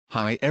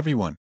Hi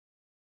everyone.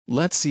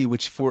 Let's see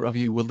which 4 of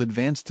you will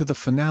advance to the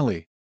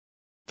finale.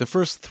 The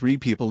first 3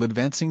 people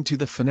advancing to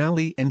the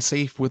finale and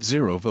safe with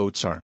 0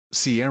 votes are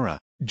Sierra,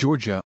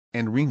 Georgia,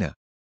 and Rena.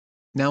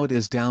 Now it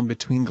is down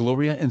between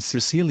Gloria and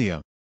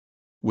Cecilia.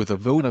 With a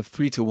vote of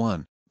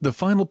 3-1, the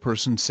final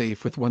person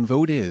safe with 1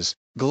 vote is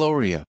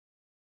Gloria.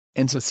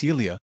 And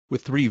Cecilia,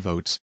 with 3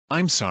 votes,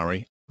 I'm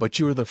sorry, but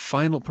you're the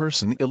final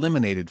person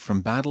eliminated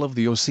from Battle of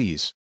the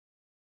OCs.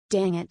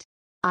 Dang it.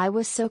 I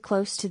was so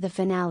close to the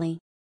finale.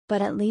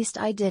 But at least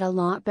I did a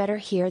lot better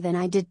here than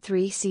I did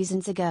 3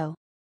 seasons ago.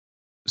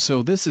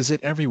 So this is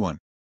it everyone.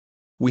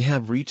 We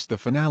have reached the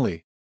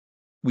finale.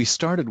 We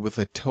started with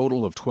a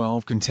total of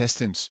 12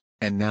 contestants,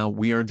 and now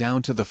we are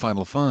down to the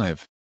final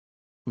 5.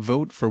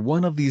 Vote for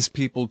one of these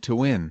people to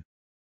win.